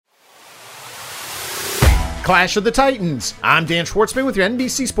Clash of the Titans. I'm Dan Schwartzman with your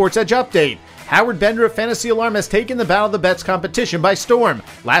NBC Sports Edge update. Howard Bender of Fantasy Alarm has taken the Battle of the Bets competition by storm.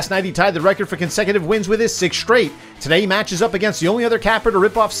 Last night he tied the record for consecutive wins with his 6th straight. Today he matches up against the only other capper to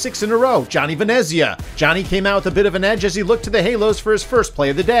rip off 6 in a row, Johnny Venezia. Johnny came out with a bit of an edge as he looked to the Halos for his first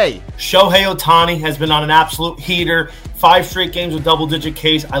play of the day. Shohei Ohtani has been on an absolute heater. 5 straight games with double-digit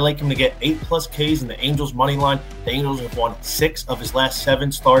Ks. I like him to get 8+ Ks in the Angels' money line. The Angels have won 6 of his last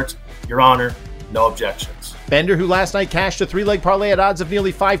 7 starts. Your Honor, no objections. Bender, who last night cashed a 3-leg parlay at odds of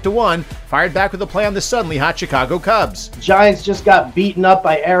nearly 5-1, fired back with a play on the suddenly hot Chicago Cubs. Giants just got beaten up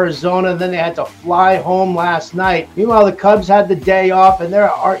by Arizona, then they had to fly home last night. Meanwhile, the Cubs had the day off, and they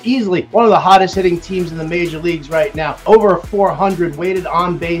are easily one of the hottest hitting teams in the major leagues right now. Over a 400 weighted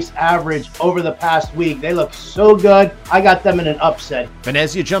on-base average over the past week. They look so good. I got them in an upset.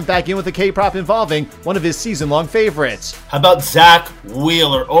 Venezia jumped back in with a K-prop involving one of his season-long favorites. How about Zach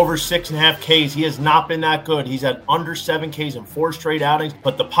Wheeler? Over 6.5 Ks. He has not been that good. He's had under 7 Ks in 4 straight outings,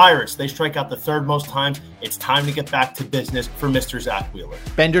 but the Pirates, they strike out the 3rd most times. It's time to get back to business for Mr. Zach Wheeler.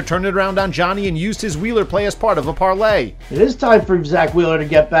 Bender turned it around on Johnny and used his Wheeler play as part of a parlay. It is time for Zach Wheeler to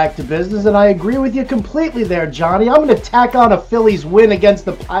get back to business, and I agree with you completely there, Johnny. I'm going to tack on a Phillies win against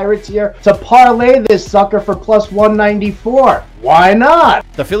the Pirates here to parlay this sucker for plus 194. Why not?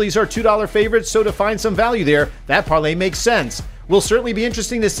 The Phillies are $2 favorites, so to find some value there, that parlay makes sense. Will certainly be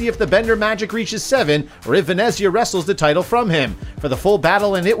interesting to see if the Bender magic reaches 7 or if Venezia wrestles the title from him. For the full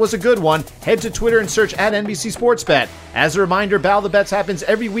battle, and it was a good one, head to Twitter and search at NBC SportsBet. As a reminder, Battle of the Bets happens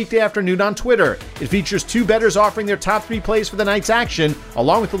every weekday afternoon on Twitter. It features 2 bettors offering their top 3 plays for the night's action,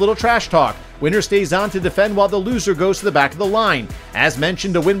 along with a little trash talk. Winner stays on to defend while the loser goes to the back of the line. As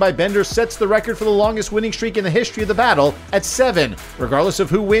mentioned, a win by Bender sets the record for the longest winning streak in the history of the battle at 7. Regardless of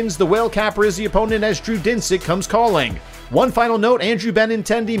who wins, the whale capper is the opponent as Drew Dinsick comes calling. One final note, Andrew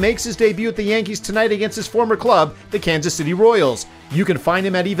Benintendi makes his debut at the Yankees tonight against his former club, the Kansas City Royals. You can find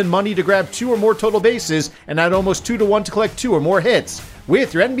him at even money to grab 2 or more total bases and at almost 2-1 to collect 2 or more hits.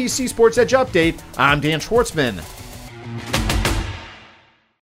 With your NBC Sports Edge update, I'm Dan Schwartzman.